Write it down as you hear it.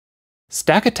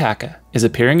Stakataka is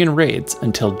appearing in raids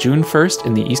until June 1st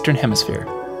in the Eastern Hemisphere.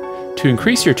 To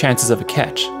increase your chances of a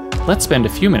catch, let's spend a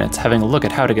few minutes having a look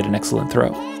at how to get an excellent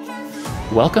throw.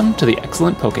 Welcome to the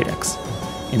Excellent Pokédex.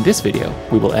 In this video,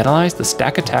 we will analyze the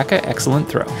Stakataka Excellent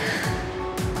Throw.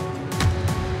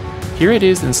 Here it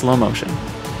is in slow motion.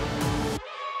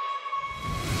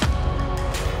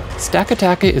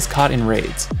 Stakataka is caught in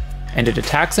raids, and it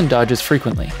attacks and dodges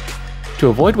frequently. To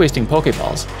avoid wasting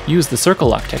Pokeballs, use the circle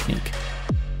lock technique.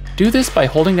 Do this by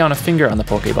holding down a finger on the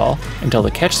Pokeball until the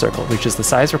catch circle reaches the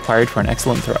size required for an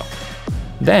excellent throw.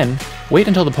 Then, wait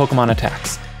until the Pokemon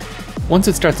attacks. Once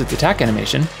it starts its attack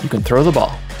animation, you can throw the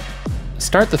ball.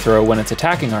 Start the throw when its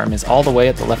attacking arm is all the way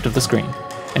at the left of the screen,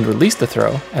 and release the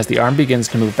throw as the arm begins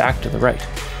to move back to the right.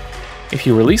 If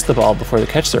you release the ball before the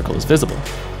catch circle is visible,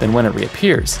 then when it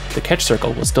reappears, the catch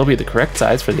circle will still be the correct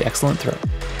size for the excellent throw.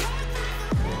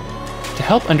 To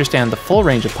help understand the full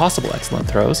range of possible excellent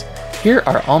throws, here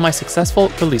are all my successful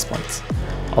release points,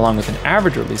 along with an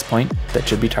average release point that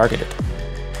should be targeted.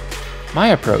 My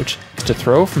approach is to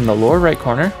throw from the lower right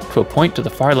corner to a point to the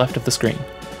far left of the screen,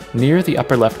 near the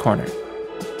upper left corner.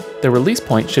 The release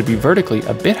point should be vertically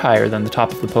a bit higher than the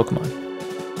top of the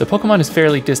Pokemon. The Pokemon is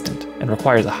fairly distant and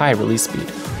requires a high release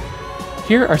speed.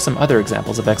 Here are some other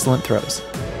examples of excellent throws.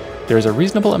 There is a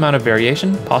reasonable amount of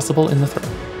variation possible in the throw.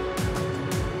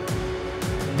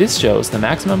 This shows the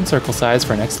maximum circle size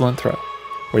for an excellent throw,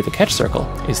 where the catch circle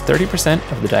is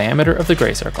 30% of the diameter of the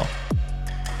gray circle.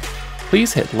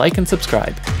 Please hit like and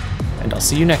subscribe, and I'll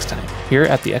see you next time here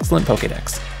at the Excellent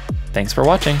Pokédex. Thanks for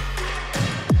watching!